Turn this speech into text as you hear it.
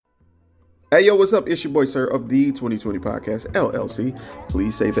Hey, yo, what's up? It's your boy, sir, of the 2020 Podcast, LLC.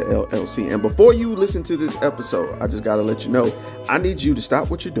 Please say the LLC. And before you listen to this episode, I just got to let you know, I need you to stop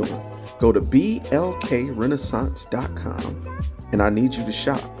what you're doing. Go to blkrenaissance.com, and I need you to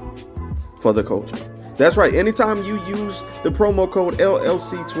shop for the culture. That's right. Anytime you use the promo code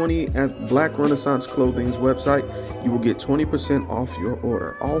LLC20 at Black Renaissance Clothing's website, you will get 20% off your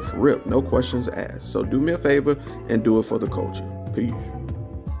order. Off rip, no questions asked. So do me a favor and do it for the culture. Peace.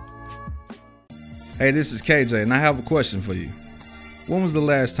 Hey, this is KJ, and I have a question for you. When was the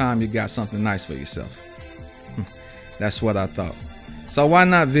last time you got something nice for yourself? That's what I thought. So why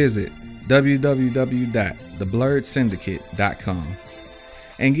not visit www.theblurredsyndicate.com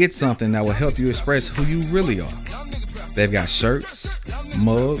and get something that will help you express who you really are. They've got shirts,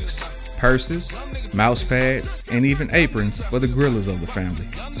 mugs, purses, mouse pads, and even aprons for the grillers of the family.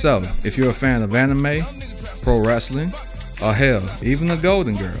 So if you're a fan of anime, pro wrestling, or hell, even the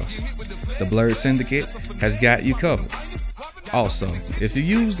Golden Girls, the Blurred Syndicate has got you covered. Also, if you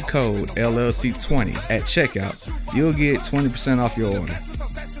use the code LLC20 at checkout, you'll get 20% off your order.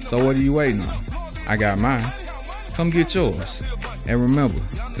 So what are you waiting on? I got mine. Come get yours. And remember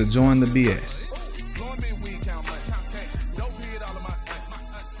to join the BS.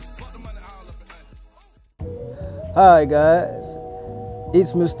 Hi guys,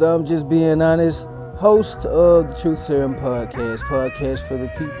 it's Mr. I'm Just Being Honest, host of the Truth Serum podcast for the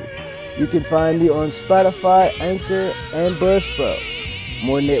people. You can find me on Spotify, Anchor, and Buzzsprout.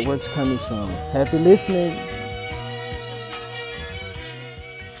 More networks coming soon. Happy listening.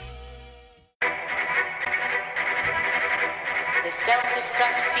 The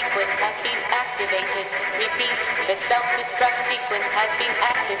self-destruct sequence has been activated. Repeat, the self-destruct sequence has been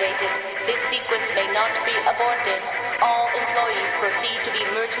activated. This sequence may not be aborted. All employees proceed to the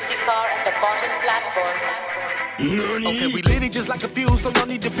emergency car at the bottom platform. Okay, we lit it just like a fuse, so no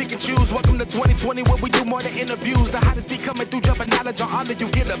need to pick and choose. Welcome to 2020, where we do more than interviews. The hottest be coming through, dropping knowledge on all of you.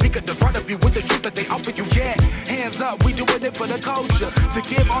 Get a peek at the front of you with the truth that they offer you. Yeah, hands up, we doing it for the culture. To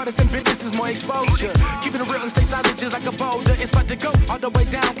give artists and businesses more exposure. Keeping it real and stay silent just like a boulder. It's about to go all the way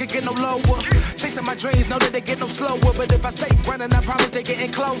down, can't get no lower. Chasing my dreams, know that they get no slower. But if I stay running, I promise they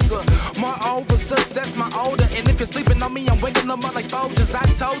getting closer. Moreover, success my older. And if you're sleeping on me, I'm waking them up like Folgers. I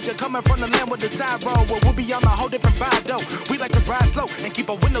told you, coming from the land with the tide roll. Well, we'll be on a whole different vibe though. We like to ride slow and keep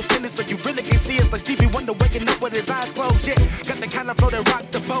our windows tinted so you really can see us like Stevie Wonder waking up with his eyes closed. Yeah, got the kind of flow that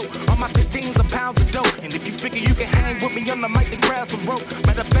rock the boat. On my 16s of pounds of dope. And if you figure you can hang with me on the mic, then grab some rope.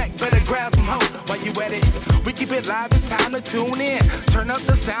 Matter of fact, better grab some hope. While you at it, we keep it live, it's time to tune in. Turn up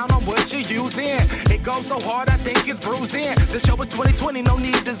the sound on what you're using. It goes so hard, I think it's bruising. The show is 2020, no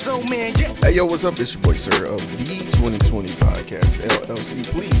need to zoom in. Yeah. Hey, yo, what's up? It's your boy, sir, of the 2020 Podcast, LLC.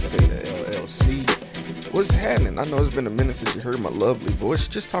 Please say the LLC. What's happening? I know it's been a minute since you heard my lovely voice.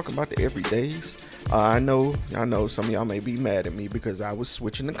 Just talking about the everydays. I know some of y'all may be mad at me because I was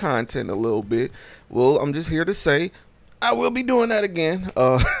switching the content a little bit. Well, I'm just here to say I will be doing that again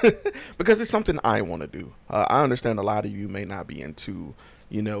because it's something I want to do. I understand a lot of you may not be into,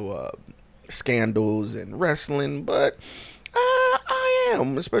 scandals and wrestling, but I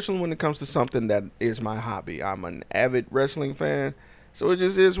am, especially when it comes to something that is my hobby. I'm an avid wrestling fan. So it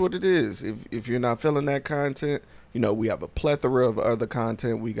just is what it is. If you're not feeling that content, we have a plethora of other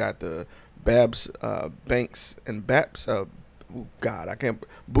content. We got the Babs, Banks, and Baps.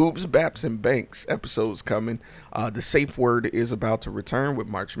 Boobs, Baps, and Banks episodes coming. The Safe Word is about to return with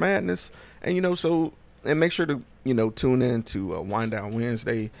March Madness. And, and make sure to, tune in to Wind Down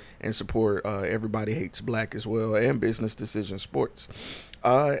Wednesday and support Everybody Hates Black as well and Business Decision Sports.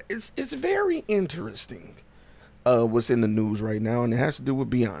 It's very interesting. What's in the news right now, and it has to do with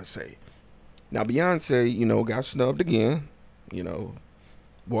Beyonce. Now, Beyonce, got snubbed again.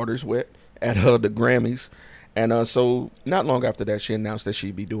 Water's wet at the Grammys, and so not long after that, she announced that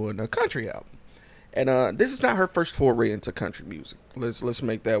she'd be doing a country album. And this is not her first foray into country music. Let's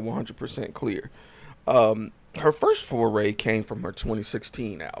make that 100% clear. Her first foray came from her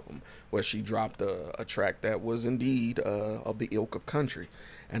 2016 album, where she dropped a track that was indeed of the ilk of country,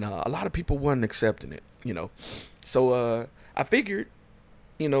 and a lot of people wasn't accepting it. So I figured,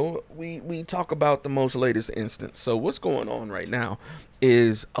 we talk about the most latest instance. So what's going on right now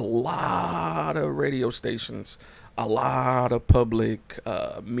is a lot of radio stations, a lot of public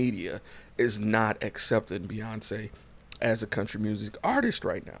media is not accepting Beyonce as a country music artist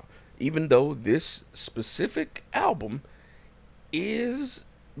right now, even though this specific album is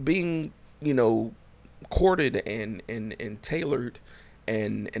being, courted and tailored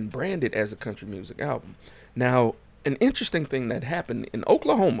and branded as a country music album. Now, an interesting thing that happened in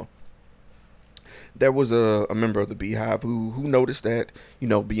Oklahoma, there was a member of the Beehive who noticed that, you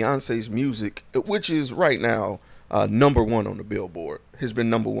know, Beyonce's music, which is right now #1 on the Billboard, has been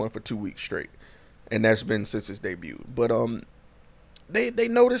 #1 for 2 weeks straight, and that's been since its debut. But they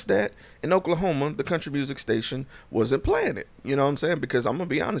noticed that in Oklahoma, the country music station wasn't playing it. You know what I'm saying? Because I'm gonna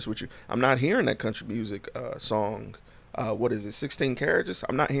be honest with you, I'm not hearing that country music song. What is it, 16 Carriages?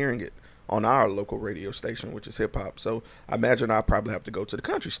 I'm not hearing it on our local radio station, which is hip hop. So I imagine I'll probably have to go to the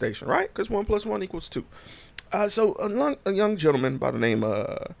country station, right? Because 1 + 1 = 2. So a young gentleman by the name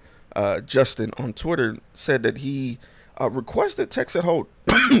Justin on Twitter said that he requested Texas Hold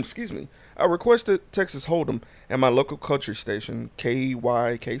excuse me. I requested Texas Hold'em at my local country station,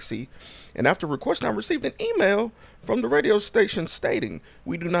 KYKC, and after requesting, I received an email from the radio station stating,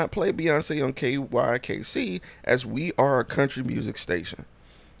 "We do not play Beyonce on KYKC as we are a country music station."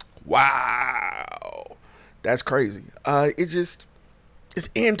 Wow, that's crazy. It's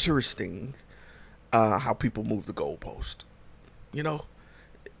interesting how people move the goalpost, you know.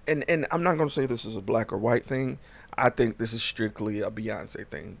 And I'm not gonna say this is a black or white thing. I think this is strictly a Beyonce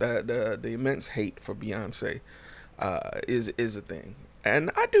thing. The immense hate for Beyonce is a thing,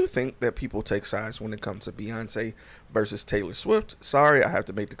 and I do think that people take sides when it comes to Beyonce versus Taylor Swift. Sorry, I have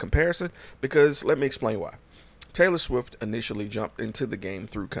to make the comparison because let me explain why. Taylor Swift initially jumped into the game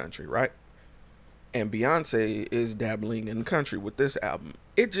through country, right? And Beyonce is dabbling in country with this album.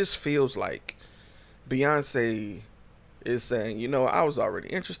 It just feels like Beyonce is saying, you know, I was already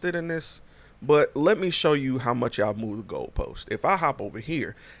interested in this, but let me show you how much y'all move the goalpost. If I hop over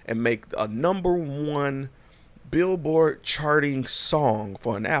here and make a #1 Billboard charting song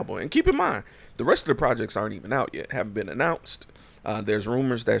for an album, and keep in mind, the rest of the projects aren't even out yet, haven't been announced. There's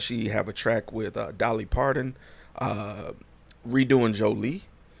rumors that she have a track with Dolly Parton, redoing Jolie,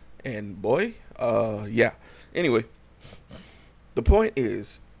 and boy, yeah. Anyway, the point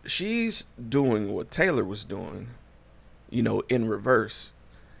is, she's doing what Taylor was doing, you know, in reverse,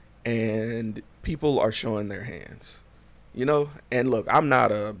 and people are showing their hands, you know. And look, I'm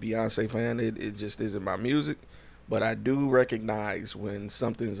not a Beyonce fan. It just isn't my music, but I do recognize when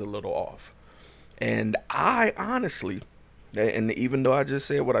something's a little off. And I honestly, and even though I just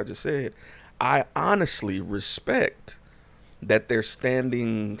said what I just said, I honestly respect that they're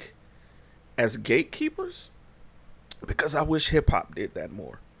standing as gatekeepers, because I wish hip hop did that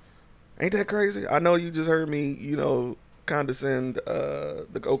more. Ain't that crazy? I know you just heard me, you know, condescend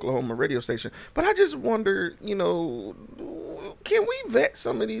the Oklahoma radio station, but I just wonder, you know, can we vet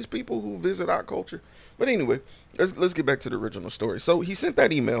some of these people who visit our culture? But anyway, let's get back to the original story. So he sent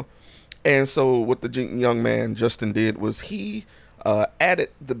that email, and so what the young man Justin did was he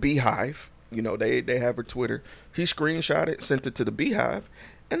added the Beehive. You know, they have her Twitter. He screenshot it, sent it to the Beehive,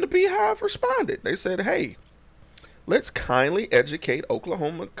 and the Beehive responded. They said, "Hey, let's kindly educate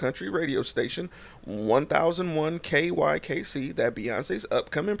Oklahoma country radio station 1001 KYKC that Beyonce's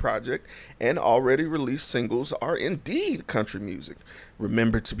upcoming project and already released singles are indeed country music.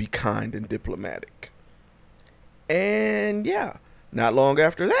 Remember to be kind and diplomatic." And yeah, not long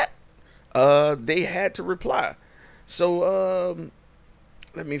after that, they had to reply. So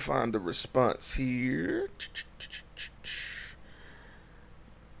let me find the response here.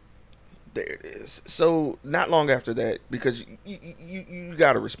 There it is. So not long after that, because you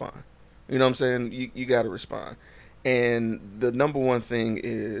got to respond. You know what I'm saying? You got to respond. And the #1 thing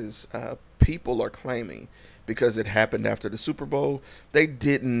is people are claiming, because it happened after the Super Bowl, they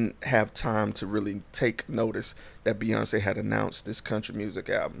didn't have time to really take notice that Beyonce had announced this country music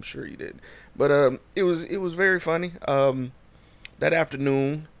album. Sure you did. But it was very funny. That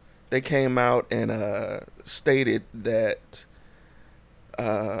afternoon, they came out and stated that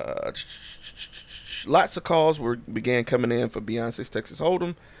lots of calls began coming in for Beyonce's Texas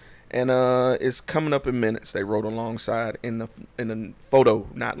Hold'em, and it's coming up in minutes. They wrote alongside in the photo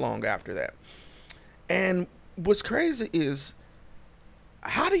not long after that. And what's crazy is,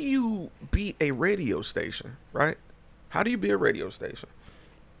 how do you be a radio station, right? How do you be a radio station?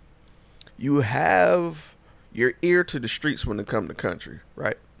 You have your ear to the streets when it comes to country,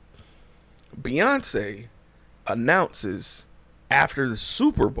 right? Beyonce announces after the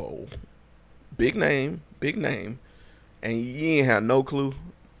Super Bowl, big name, and you ain't have no clue.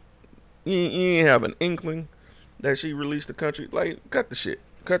 You ain't have an inkling that she released the country. Like, cut the shit.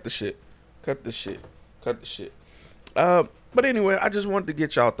 But anyway, I just wanted to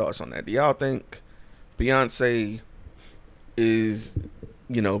get y'all thoughts on that. Do y'all think Beyonce is,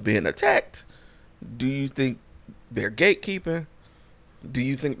 you know, being attacked? Do you think they're gatekeeping? Do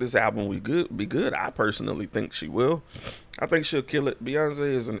you think this album will be good? I personally think she will. I think she'll kill it.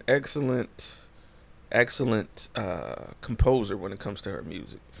 Beyonce is an excellent composer when it comes to her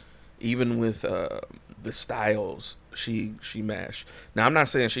music. even with the styles she mashed. Now I'm not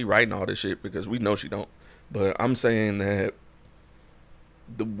saying she writing all this shit because we know she don't, but I'm saying that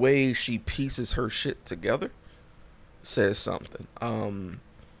the way she pieces her shit together says something.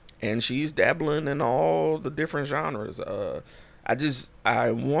 And she's dabbling in all the different genres.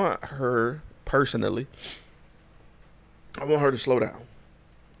 I want her personally. I want her to slow down.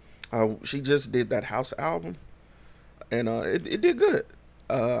 She just did that house album, and it did good.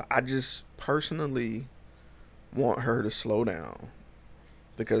 I just personally want her to slow down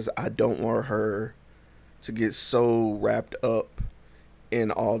because I don't want her to get so wrapped up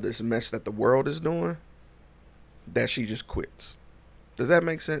in all this mess that the world is doing that she just quits. Does that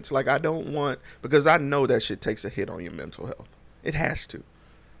make sense? Like, I don't want, because I know that shit takes a hit on your mental health. It has to.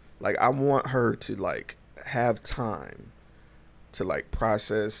 Like, I want her to, like, have time to, like,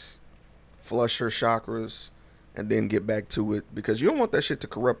 process, flush her chakras, and then get back to it, because you don't want that shit to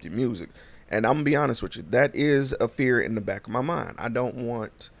corrupt your music. And I'm gonna be honest with you, that is a fear in the back of my mind. I don't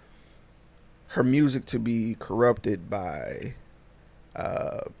want her music to be corrupted by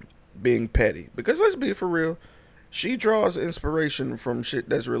being petty, because let's be for real, she draws inspiration from shit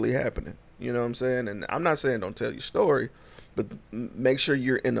that's really happening. You know what I'm saying? And I'm not saying don't tell your story, but make sure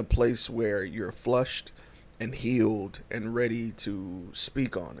you're in a place where you're flushed and healed and ready to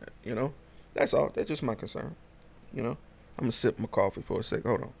speak on it. You know, that's all. That's just my concern. You know, I'm gonna sip my coffee for a sec.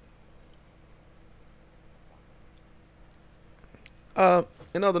 Hold on.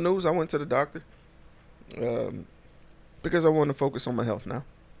 In other news, I went to the doctor because I want to focus on my health now.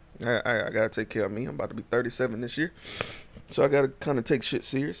 I gotta take care of me. I'm about to be 37 this year, so I gotta kind of take shit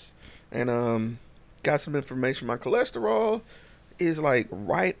serious. And got some information. My cholesterol is like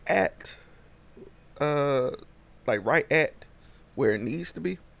right at where it needs to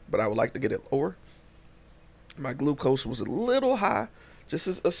be, but I would like to get it lower. My glucose was a little high, just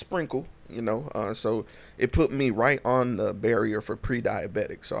as a sprinkle, you know. So it put me right on the barrier for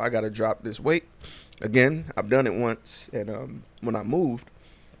pre-diabetic. So I gotta drop this weight. Again, I've done it once, and when I moved,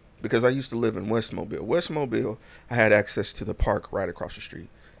 because I used to live in West Mobile, I had access to the park right across the street.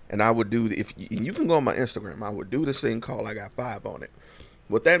 And I would do, if you can go on my Instagram, I would do this thing called I Got 5 on it.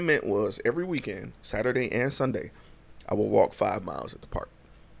 What that meant was every weekend, Saturday and Sunday, I would walk 5 miles at the park.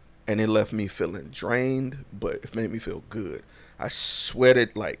 And it left me feeling drained, but it made me feel good. I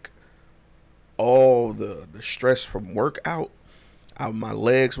sweated like all the stress from work out. My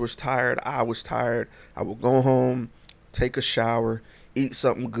legs was tired. I was tired. I would go home, take a shower, eat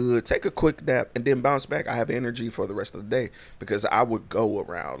something good, take a quick nap, and then bounce back. I have energy for the rest of the day, because I would go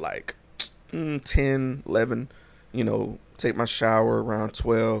around like 10, 11, you know, take my shower around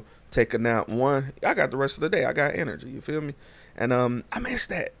 12, take a nap 1. I got the rest of the day. I got energy. You feel me? And I miss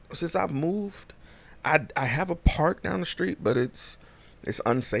that. Since I've moved, I have a park down the street, but it's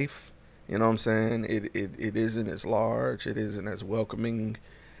unsafe. You know what I'm saying? It isn't as large. It isn't as welcoming.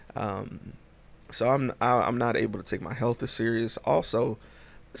 So I'm not able to take my health as serious. Also,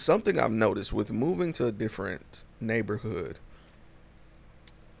 something I've noticed with moving to a different neighborhood,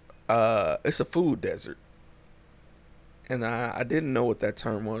 it's a food desert. And I didn't know what that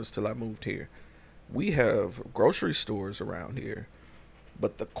term was till I moved here. We have grocery stores around here,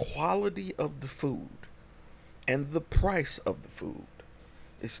 but the quality of the food and the price of the food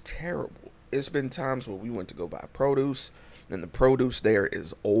is terrible. It's been times where we went to go buy produce, and the produce there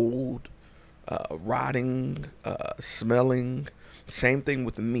is old, rotting, smelling. Same thing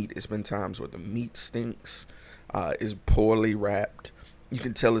with the meat. It's been times where the meat stinks, is poorly wrapped. You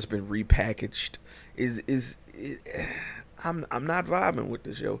can tell it's been repackaged. I'm not vibing with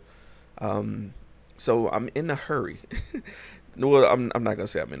this, yo. So I'm in a hurry. Well, I'm not gonna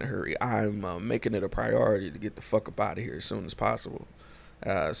say I'm in a hurry. I'm making it a priority to get the fuck up out of here as soon as possible.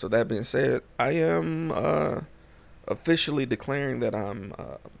 So that being said, I am officially declaring that I'm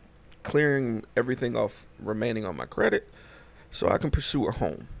clearing everything off remaining on my credit, so I can pursue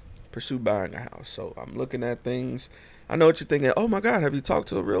buying a house. So I'm looking at things. I know what you're thinking. Oh my God, have you talked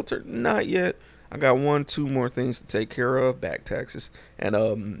to a realtor? Not yet. I got 2 more things to take care of, back taxes, and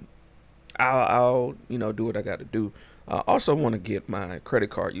I'll do what I got to do. I also want to get my credit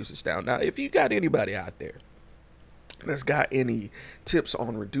card usage down. Now, if you got anybody out there that's got any tips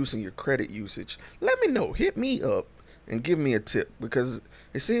on reducing your credit usage, let me know. Hit me up and give me a tip, because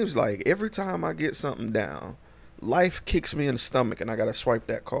it seems like every time I get something down, life kicks me in the stomach and I gotta swipe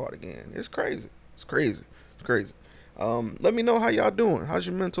that card again. It's crazy. Let me know how y'all doing. How's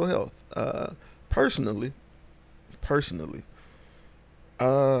your mental health? Personally,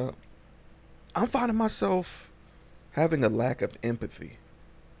 I'm finding myself having a lack of empathy.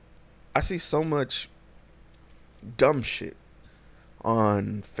 I see so much dumb shit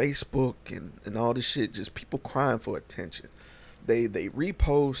on Facebook and all this shit, just people crying for attention. They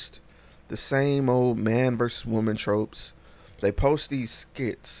repost the same old man versus woman tropes. They post these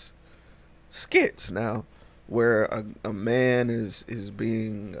skits now, where a man is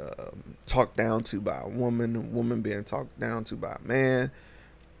being talked down to by a woman being talked down to by a man,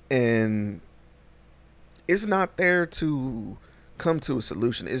 and it's not there to come to a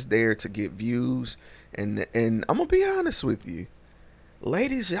solution. It's there to get views, and I'm gonna be honest with you,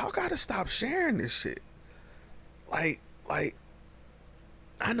 ladies, y'all gotta stop sharing this shit. Like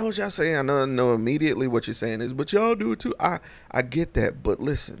I know what y'all saying. I know immediately what you're saying is, but y'all do it too. I get that, but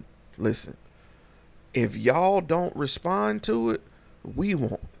listen. If y'all don't respond to it, we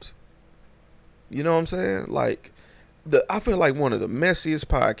won't. You know what I'm saying? Like, I feel like one of the messiest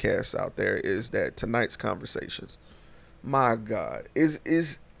podcasts out there is that Tonight's Conversations. My God, is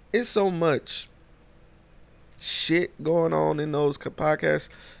so much shit going on in those podcasts.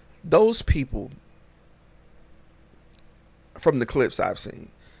 Those people, from the clips I've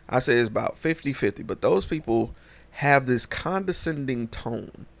seen, I say it's about 50-50, but those people have this condescending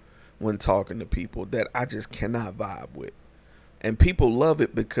tone when talking to people that I just cannot vibe with. And people love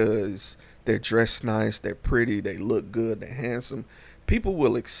it because they're dressed nice, they're pretty, they look good, they're handsome. People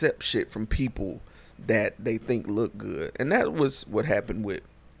will accept shit from people that they think look good. And that was what happened with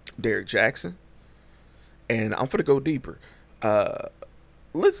Derek Jackson. And I'm finna go deeper.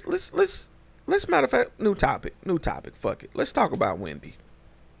 Let's matter of fact, new topic, fuck it. Let's talk about Wendy.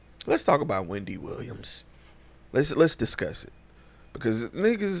 Let's talk about Wendy Williams. Let's discuss it. Because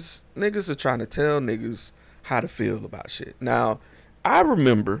niggas are trying to tell niggas how to feel about shit. Now, I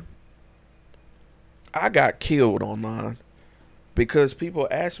remember I got killed online because people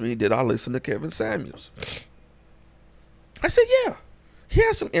asked me, did I listen to Kevin Samuels? I said, yeah. He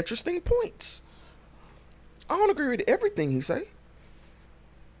has some interesting points. I don't agree with everything he say,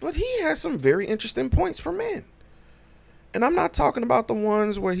 but he has some very interesting points for men. And I'm not talking about the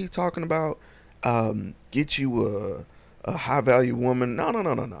ones where he's talking about get you a high value woman. No.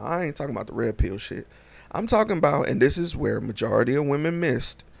 I ain't talking about the red pill shit. I'm talking about, and this is where majority of women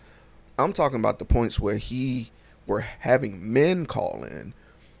missed, I'm talking about the points where he were having men call in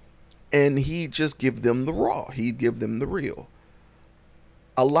and he just give them the raw. He'd give them the real.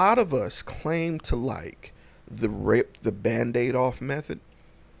 A lot of us claim to like the rip the band-aid off method,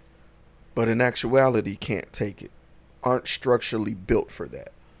 but in actuality can't take it. Aren't structurally built for that.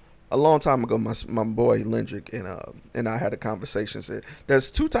 A long time ago, my boy Lendrick and I had a conversation. Said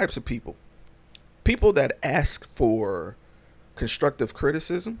there's two types of people: people that ask for constructive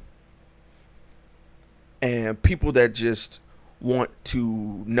criticism, and people that just want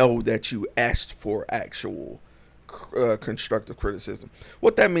to know that you asked for actual constructive criticism.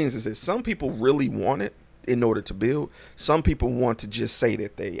 What that means is that some people really want it in order to build. Some people want to just say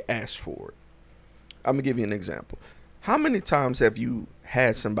that they asked for it. I'm gonna give you an example. How many times have you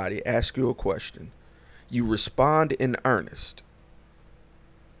had somebody ask you a question, you respond in earnest,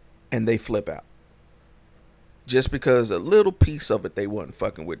 and they flip out? Just because a little piece of it they wasn't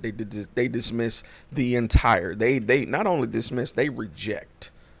fucking with. They dismiss the entire. They not only dismiss, they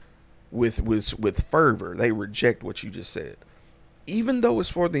reject with fervor. They reject what you just said, even though it's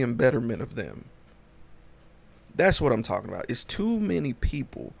for the betterment of them. That's what I'm talking about. It's too many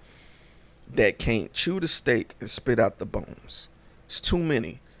people that can't chew the steak and spit out the bones. It's too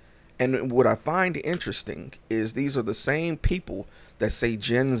many. And what I find interesting is these are the same people that say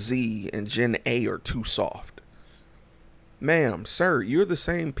Gen Z and Gen A are too soft. Ma'am, sir, you're the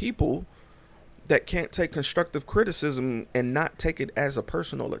same people that can't take constructive criticism and not take it as a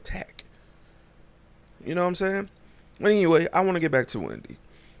personal attack. You know what I'm saying? But anyway, I want to get back to Wendy.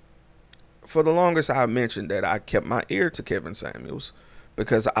 For the longest, I mentioned that I kept my ear to Kevin Samuels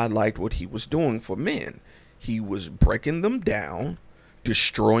because I liked what he was doing for men. He was breaking them down,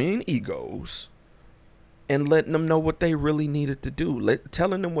 destroying egos, and letting them know what they really needed to do.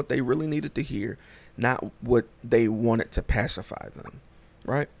 Telling them what they really needed to hear, not what they wanted to pacify them,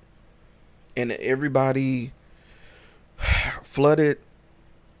 right? And everybody flooded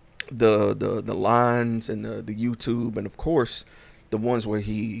the lines and the YouTube, and of course the ones where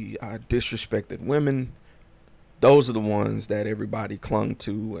he disrespected women. Those are the ones that everybody clung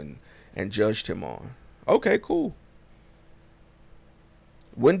to and judged him on. Okay, cool.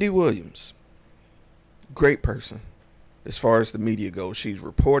 Wendy Williams, great person. As far as the media goes, she's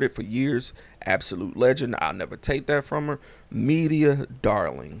reported for years. Absolute legend. I'll never take that from her. Media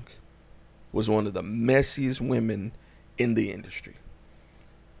darling. Was one of the messiest women in the industry.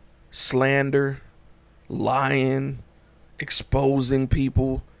 Slander, lying, exposing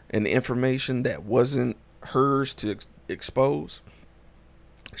people and information that wasn't hers to expose.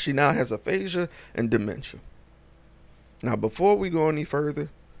 She now has aphasia and dementia. Now, before we go any further,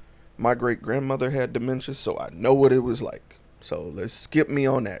 my great grandmother had dementia, so I know what it was like. So let's skip me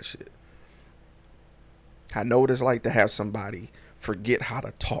on that shit. I know what it's like to have somebody forget how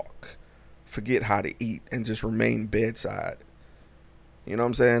to talk, forget how to eat, and just remain bedside. You know what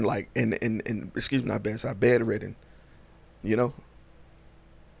I'm saying? Like, excuse me, not bedside, bedridden. You know?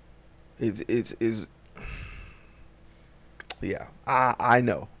 It's yeah, I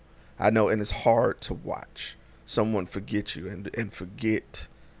know, and it's hard to watch someone forget you and forget.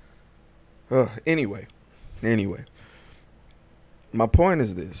 Anyway, my point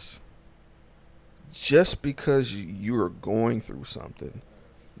is this: just because you are going through something,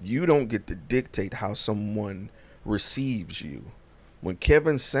 you don't get to dictate how someone receives you. When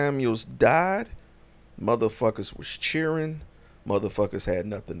Kevin Samuels died, motherfuckers was cheering, motherfuckers had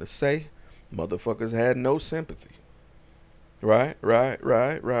nothing to say, motherfuckers had no sympathy. Right.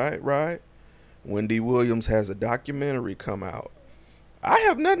 Wendy Williams has a documentary come out. I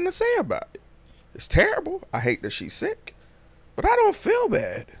have nothing to say about it. It's terrible. I hate that she's sick, but I don't feel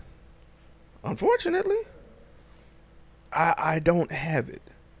bad. Unfortunately, I don't have it.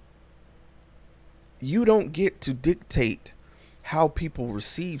 You don't get to dictate how people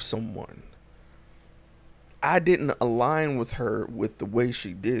receive someone. I didn't align with her with the way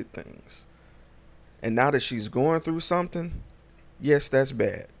she did things. And now that she's going through something, yes, that's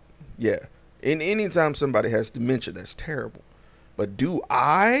bad. Yeah. And anytime somebody has dementia, that's terrible. But do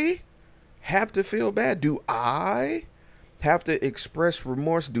I have to feel bad? Do I have to express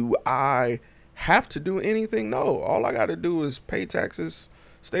remorse? Do I have to do anything? No. All I got to do is pay taxes,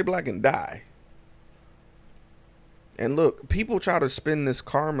 stay black, and die. And look, people try to spin this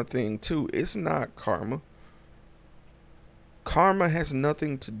karma thing too. It's not karma. Karma has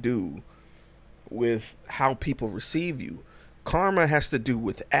nothing to do with how people receive you. Karma has to do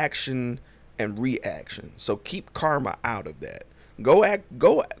with action and reaction. So keep karma out of that. Go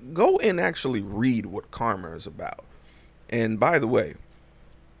and actually read what karma is about. And by the way,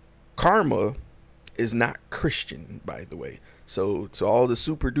 karma is not Christian, by the way. So to all the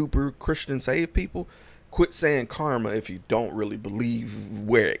super duper Christian saved people, quit saying karma if you don't really believe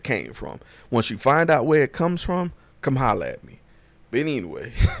where it came from. Once you find out where it comes from, come holler at me. But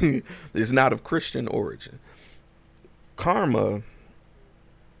anyway, it's not of Christian origin. Karma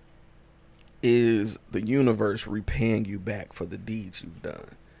is the universe repaying you back for the deeds you've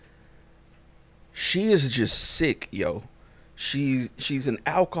done. She is just sick, yo. She's an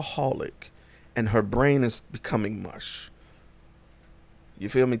alcoholic, and her brain is becoming mush. You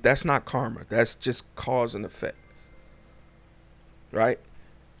feel me? That's not karma. That's just cause and effect. Right?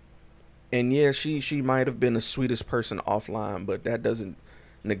 And yeah, she might have been the sweetest person offline, but that doesn't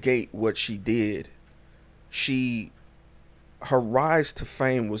negate what she did. Her rise to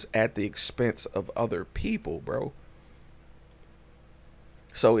fame was at the expense of other people, bro.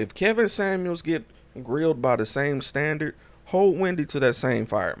 So if Kevin Samuels get grilled by the same standard, hold Wendy to that same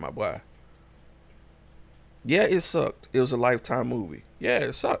fire, my boy. Yeah, it sucked. It was a Lifetime movie. Yeah,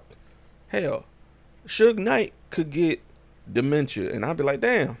 it sucked. Hell, Suge Knight could get dementia, and I'd be like,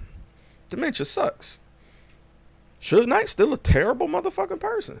 damn, dementia sucks. Suge Knight's still a terrible motherfucking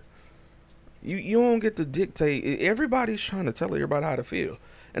person. You don't get to dictate. Everybody's trying to tell everybody how to feel.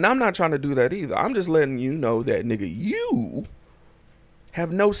 And I'm not trying to do that either. I'm just letting you know that, nigga, you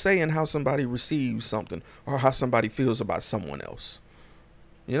have no say in how somebody receives something or how somebody feels about someone else.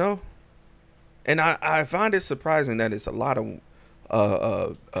 You know? And I find it surprising that it's a lot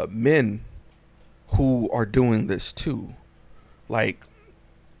of men who are doing this too. Like,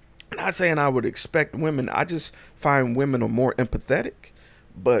 not saying I would expect women. I just find women are more empathetic.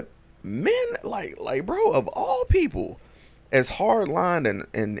 But men, like bro, of all people, as hard-lined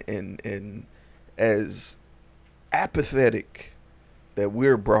and as apathetic that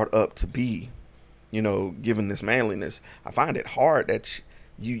we're brought up to be, you know, given this manliness, I find it hard that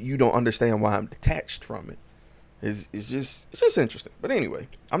you don't understand why I'm detached from it. It's just interesting. But anyway,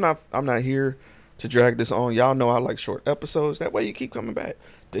 I'm not here to drag this on. Y'all know I like short episodes. That way you keep coming back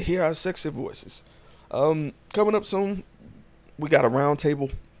to hear our sexy voices. Coming up soon, we got a round table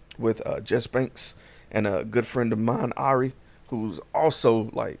with Jess Banks and a good friend of mine, Ari, who's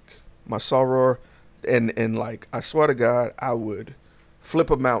also like my soror, and like, I swear to God, I would flip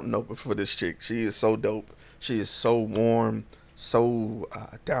a mountain open for this chick. She is so dope. She is so warm, so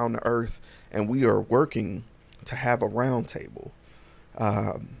down to earth, and we are working to have a round table.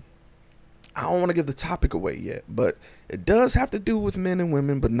 I don't want to give the topic away yet, but it does have to do with men and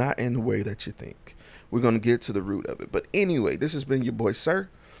women, but not in the way that you think. We're going to get to the root of it. But anyway, this has been your boy, Sir.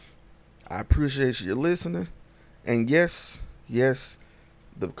 I appreciate you listening. And yes,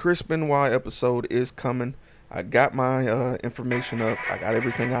 The Chris Benoit episode is coming. I got my information up. I got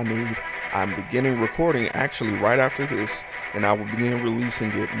everything I need. I'm beginning recording actually right after this, and I will begin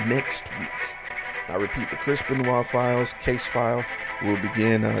releasing it next week. I repeat, the Chris Benoit files, case file, will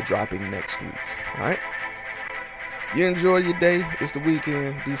begin dropping next week. All right? You enjoy your day. It's the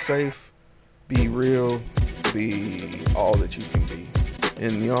weekend. Be safe. Be real. Be all that you can be.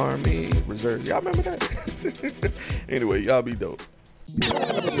 In the Army, Reserve. Y'all remember that? Anyway, y'all be dope.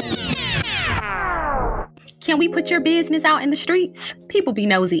 Can we put your business out in the streets? People be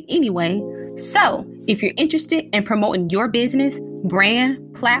nosy anyway. So, if you're interested in promoting your business,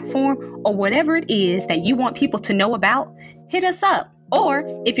 brand, platform, or whatever it is that you want people to know about, hit us up. Or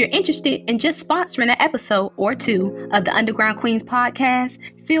if you're interested in just sponsoring an episode or two of the Underground Queens podcast,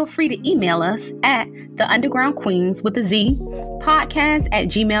 feel free to email us at theundergroundqueens with a Z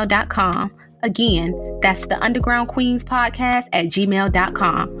podcast@gmail.com. Again, that's the Underground Queens podcast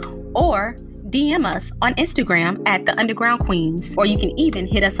 @gmail.com. Or DM us on Instagram at the Underground Queens, or you can even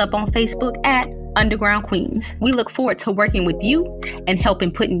hit us up on Facebook at Underground Queens. We look forward to working with you and helping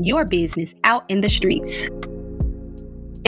putting your business out in the streets.